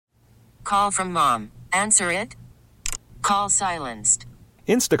Call from mom. Answer it. Call silenced.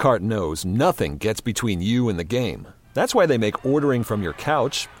 Instacart knows nothing gets between you and the game. That's why they make ordering from your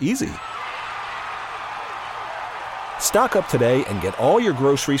couch easy. Stock up today and get all your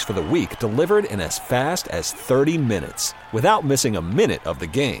groceries for the week delivered in as fast as 30 minutes without missing a minute of the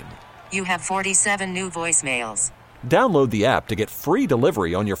game. You have 47 new voicemails. Download the app to get free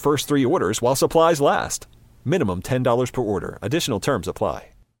delivery on your first 3 orders while supplies last. Minimum $10 per order. Additional terms apply.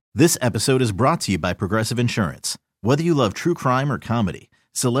 This episode is brought to you by Progressive Insurance. Whether you love true crime or comedy,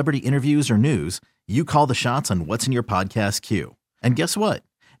 celebrity interviews or news, you call the shots on what's in your podcast queue. And guess what?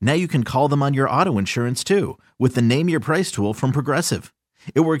 Now you can call them on your auto insurance too with the Name Your Price tool from Progressive.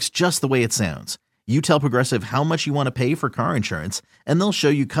 It works just the way it sounds. You tell Progressive how much you want to pay for car insurance, and they'll show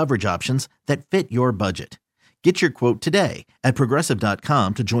you coverage options that fit your budget. Get your quote today at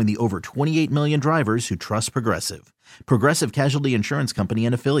Progressive.com to join the over 28 million drivers who trust Progressive. Progressive Casualty Insurance Company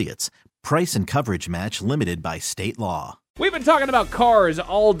and Affiliates. Price and coverage match limited by state law. We've been talking about cars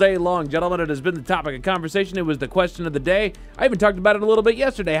all day long, gentlemen. It has been the topic of conversation. It was the question of the day. I even talked about it a little bit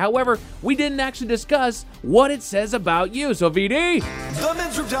yesterday. However, we didn't actually discuss what it says about you. So, VD. The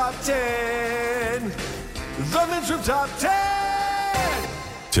Men's Room Top 10. The Men's Room Top 10.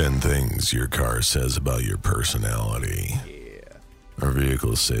 10 things your car says about your personality. Yeah. Our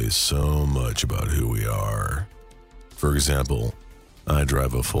vehicles say so much about who we are. For example, I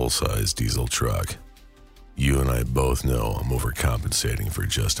drive a full-size diesel truck. You and I both know I'm overcompensating for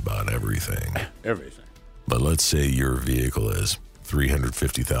just about everything. Everything. But let's say your vehicle has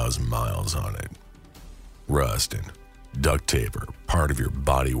 350,000 miles on it. Rust and duct tape are part of your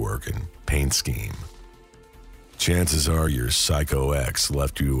bodywork and paint scheme. Chances are your psycho ex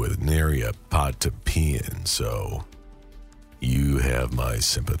left you with nary a pot to pee in, so you have my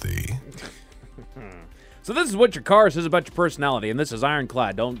sympathy. So this is what your car says about your personality, and this is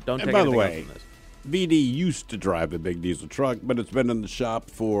ironclad. Don't take anything else from this. VD used to drive a big diesel truck, but it's been in the shop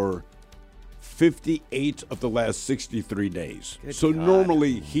for 58 of the last 63 days. Good God.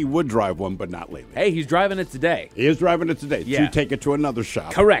 Normally he would drive one, but not lately. Hey, he's driving it today. He is driving it today Yeah. to take it to another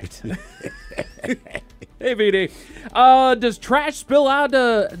shop. Correct. Hey, VD. Does trash spill out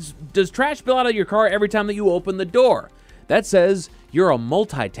of your car every time that you open the door? That says you're a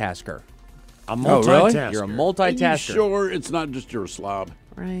multitasker. A multitasker. You're a Are you multitasker. sure it's not just you're a slob?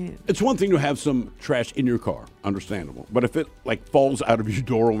 Right. It's one thing to have some trash in your car, understandable. But if it like falls out of your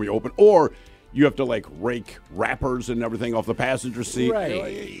door when we open, or you have to like rake wrappers and everything off the passenger seat,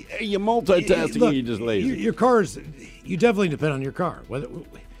 Right. you're multitasking Look, and you're just lazy. Your car's, you definitely depend on your car. Whether,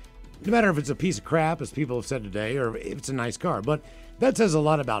 no matter if it's a piece of crap, as people have said today, or if it's a nice car. But that says a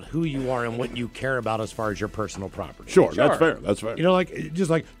lot about who you are and what you care about as far as your personal property. Sure, that's fair. That's fair. You know, like, just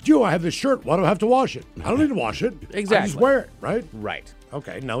like, I have this shirt. Why do I have to wash it? I don't need to wash it. Exactly. I just wear it, right? Right.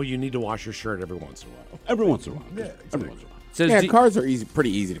 Okay, no, you need to wash your shirt every once in a while. Every once in a while. Yeah, Every once in a while. Says Yeah, do- cars are pretty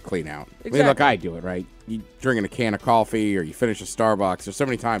easy to clean out. I mean, look, Exactly. I do it, right? You drinking a can of coffee or you finish a Starbucks. There's so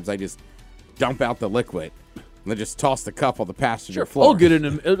many times I just dump out the liquid and then just toss the cup on the passenger floor. I'll get it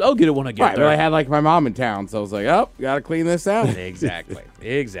when I get Right, there. but I had like my mom in town, so I was like, oh, got to clean this out. Exactly.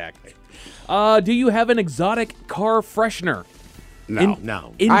 Exactly. Do you have an exotic car freshener? No.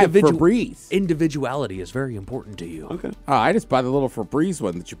 No. I have Febreze. Individuality is very important to you. Okay. Oh, I just buy the little Febreze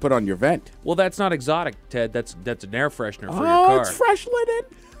one that you put on your vent. Well, that's not exotic, Ted. That's an air freshener for your Oh, car. it's fresh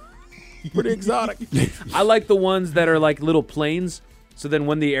linen. Pretty exotic. I like the ones that are like little planes. So then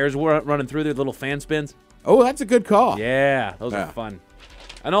when the air's running through, their little fan spins. Oh, that's a good call. Yeah, those Yeah. are fun.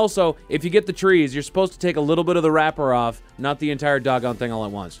 And also, if you get the trees, you're supposed to take a little bit of the wrapper off, not the entire doggone thing all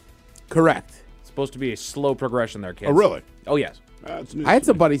at once. Correct. It's supposed to be a slow progression there, kids. Oh, really? Oh, yes. That's news I had to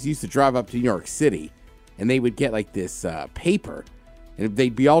some me. buddies who used to drive up to New York City, and they would get like this paper, and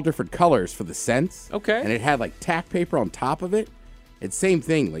they'd be all different colors for the scents. Okay. And it had like tack paper on top of it. It's same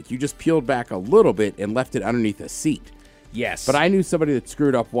thing. Like you just peeled back a little bit and left it underneath a seat. Yes. But I knew somebody that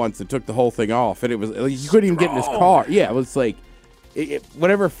screwed up once and took the whole thing off, and it was like, you couldn't even get in his car. Yeah, it was like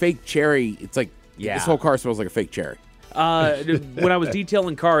whatever fake cherry. It's like Yeah. this whole car smells like a fake cherry. When I was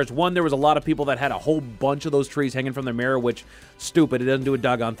detailing cars, one, there was a lot of people that had a whole bunch of those trees hanging from their mirror, which, stupid, it doesn't do a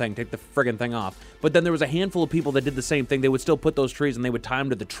doggone thing. Take the friggin' thing off. But then there was a handful of people that did the same thing. They would still put those trees and they would tie them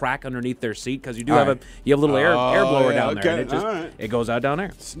to the track underneath their seat because you do have a little air blower yeah, down there, and okay, it just all right. it goes out down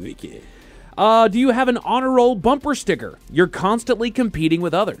there. Sneaky. Do you have an honor roll bumper sticker? You're constantly competing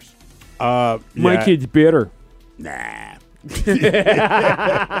with others. Yeah. kid's bitter. Nah.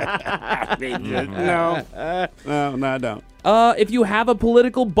 No, I don't. If you have a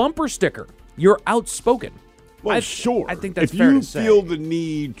political bumper sticker, you're outspoken. Well, sure. I think that's if fair you to say. feel the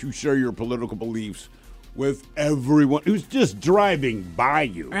need to share your political beliefs with everyone who's just driving by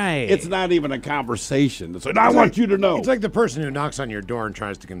you. Right. It's not even a conversation. It's like, I want you to know. It's like the person who knocks on your door and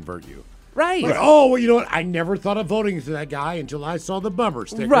tries to convert you. Right. Like, oh, well, you know what? I never thought of voting for that guy until I saw the bumper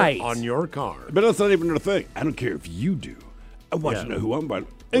sticker Right. on your car. But that's not even the thing. I don't care if you do. I want you to know who I'm by.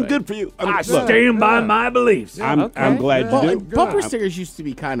 And good for you. I stand by my beliefs. I'm glad you do. Bumper stickers used to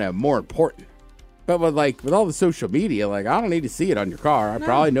be kind of more important. But with all the social media, like, I don't need to see it on your car. I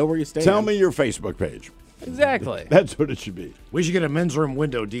probably know where you stand. Tell me your Facebook page. Exactly. That's what it should be. We should get a men's room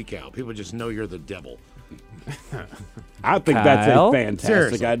window decal. People just know you're the devil. I think that's a Kyle? fantastic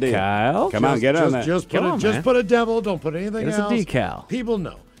Seriously. idea. Kyle? Come on, get on that. Just Come on, man. put a devil. Don't put anything It's a else. decal. People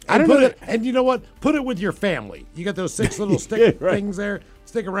know. I And don't put know it. And you know what? Put it with your family. You got those 6 little stick Yeah, right. things there.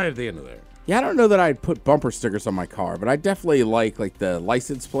 Stick it right at the end of there. Yeah, I don't know that I'd put bumper stickers on my car, but I definitely like the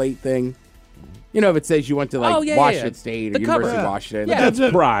license plate thing. You know, if it says you went to Washington State or The cover. University of Washington. Yeah.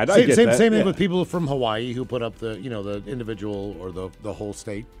 That's pride. I Same, get same, that. same Yeah. thing with people from Hawaii who put up the individual or the whole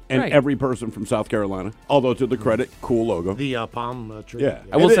state. And Right. every person from South Carolina. Although, to the credit, cool logo. The palm tree. Yeah.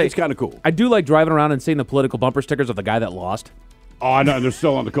 I will say it's kind of cool. I do like driving around and seeing the political bumper stickers of the guy that lost. Oh, I know. They're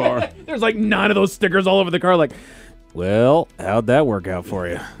still on the car. There's like 9 of those stickers all over the car. Like, well, how'd that work out for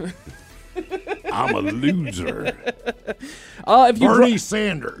you? I'm a loser. If you Bernie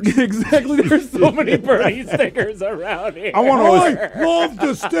Sanders. exactly, there's so many Bernie stickers around here. I want to. I love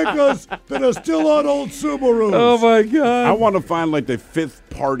the stickers that are still on old Subarus. Oh my god! I want to find like the 5th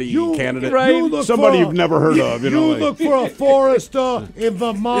party candidate. right. You look Somebody for- you've never heard of. You know, like, look for a forester in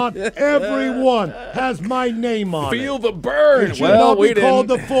Vermont. Everyone has my name on Feel it. the burn. It should Well, not we be called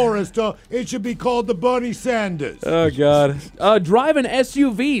didn't. the forester. It should be called the Bernie Sanders. Oh god! Drive an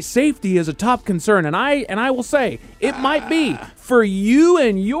SUV. Safety is a top concern, and I will say it might be for you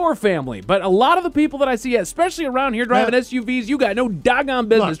and your family. But a lot of the people that I see, especially around here driving SUVs, you got no doggone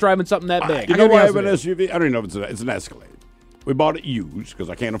business Look, driving something that big. you I know gotta why I be have an honest SUV? I don't even know if it's an Escalade. We bought it used because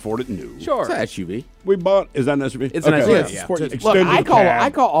I can't afford it new. Sure. It's an SUV. We bought. Is that an SUV? It's an SUV, Yeah, yeah. sport- It's Look, extended I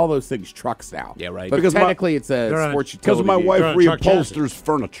cab. call all those things trucks now. Yeah, right. But Because technically, it's a They're on- sports Because utility my vehicle. wife They're on truck reupholsters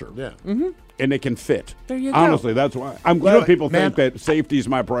furniture. Yeah. And it can fit. There you go. Honestly, that's why. I'm glad know, people man, think that safety is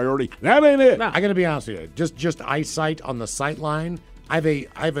my priority. That ain't it. Nah. I got to be honest with you. Just eyesight on the sight line. I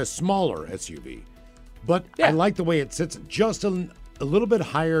have a smaller SUV, but I like the way it sits just a little bit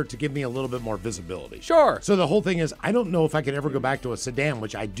higher to give me a little bit more visibility. Sure. So the whole thing is, I don't know if I could ever go back to a sedan,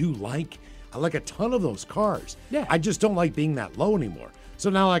 which I do like. I like a ton of those cars. Yeah. I just don't like being that low anymore. So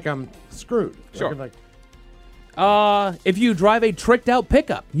now, like, I'm screwed. Sure. Like, If you drive a tricked out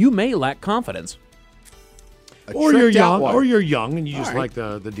pickup, you may lack confidence. or you're tricked out young, one. or you're young, and you just right. like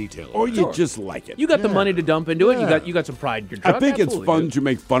the detail. Or you just like it. You got the Yeah. money to dump into it. Yeah. You got some pride in your truck. I think it's Absolutely, fun dude. to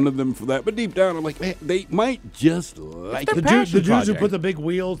make fun of them for that, but deep down, I'm like, man, they might just like their it. passion The dudes who project. put the big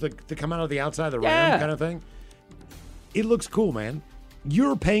wheels that come out of the outside of the Yeah. ram kind of thing. It looks cool, man.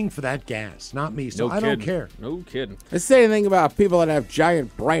 You're paying for that gas, not me. So No I don't kidding. care. No kidding. Let's say anything about people that have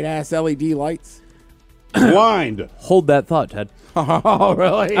giant, bright ass LED lights. Blind. Hold that thought, Ted. Oh,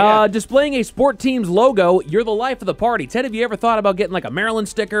 really? Displaying a sport team's logo, you're the life of the party. Ted, have you ever thought about getting like a Maryland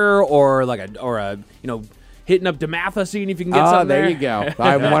sticker or hitting up DeMatha, seeing if you can get something there you go.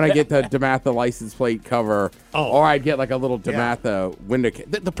 I want to get the DeMatha license plate cover, or I'd get like a little DeMatha window.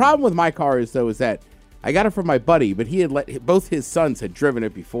 The problem with my car is that I got it from my buddy, but he had both his sons had driven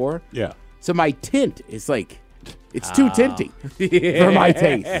it before. Yeah. So my tint is like, it's too tinty for my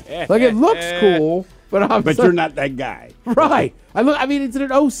taste. Like it looks cool, but But you're not that guy. right. I mean, it's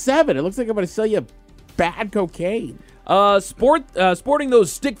an 07. It looks like I'm going to sell you bad cocaine. Sporting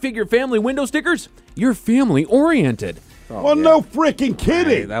those stick figure family window stickers, you're family oriented. Well, no freaking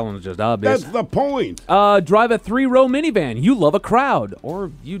kidding. That one's just obvious. That's the point. Drive a 3-row minivan. You love a crowd,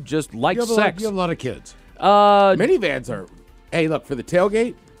 or you just like You have, sex. you have a lot of kids. Minivans are, hey, look, for the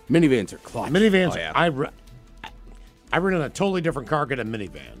tailgate, minivans are clutch. Minivans. Oh, yeah. I rented a totally different car, get a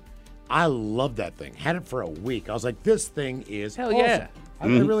minivan. I love that thing. Had it for a week. I was like, this thing is Hell awesome. yeah. I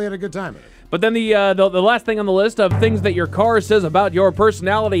really had a good time in it. But then the last thing on the list of things that your car says about your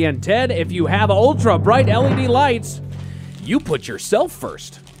personality, and Ted, if you have ultra bright LED lights, you put yourself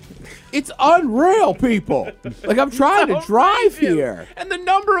first. It's unreal, people. Like, I'm trying to drive here. And the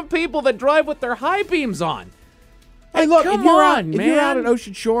number of people that drive with their high beams on. Hey, look, Come if you're out, on, if you're out man. at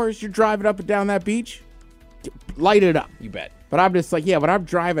Ocean Shores, you're driving up and down that beach, light it up. You bet. But I'm just like, yeah, when I'm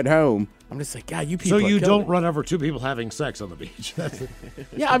driving home, I'm just like, God, you people So are you killing don't me. run over two people having sex on the beach. That's it.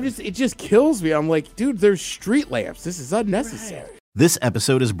 Yeah, it just kills me. I'm like, dude, there's street lamps. This is unnecessary. This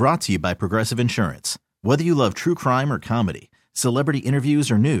episode is brought to you by Progressive Insurance. Whether you love true crime or comedy, celebrity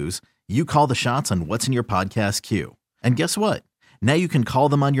interviews or news, you call the shots on what's in your podcast queue. And guess what? Now you can call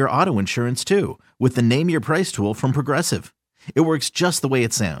them on your auto insurance too with the Name Your Price tool from Progressive. It works just the way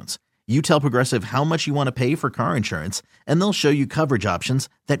it sounds. You tell Progressive how much you want to pay for car insurance, and they'll show you coverage options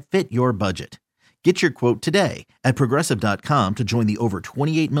that fit your budget. Get your quote today at Progressive.com to join the over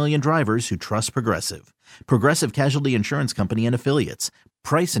 28 million drivers who trust Progressive. Progressive Casualty Insurance Company and Affiliates.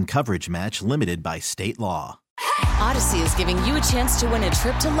 Price and coverage match limited by state law. Odyssey is giving you a chance to win a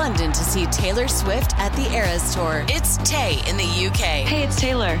trip to London to see Taylor Swift at the Eras Tour. It's Tay in the UK. Hey, it's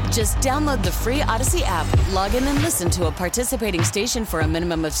Taylor. Just download the free Odyssey app, log in and listen to a participating station for a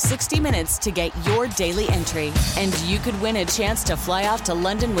minimum of 60 minutes to get your daily entry. And you could win a chance to fly off to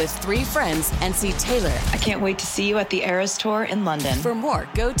London with 3 friends and see Taylor. I can't wait to see you at the Eras Tour in London. For more,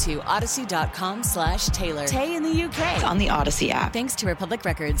 go to odyssey.com/Taylor. Tay in the UK. On the Odyssey app. Thanks to Republic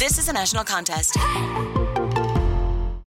Records. This is a national contest.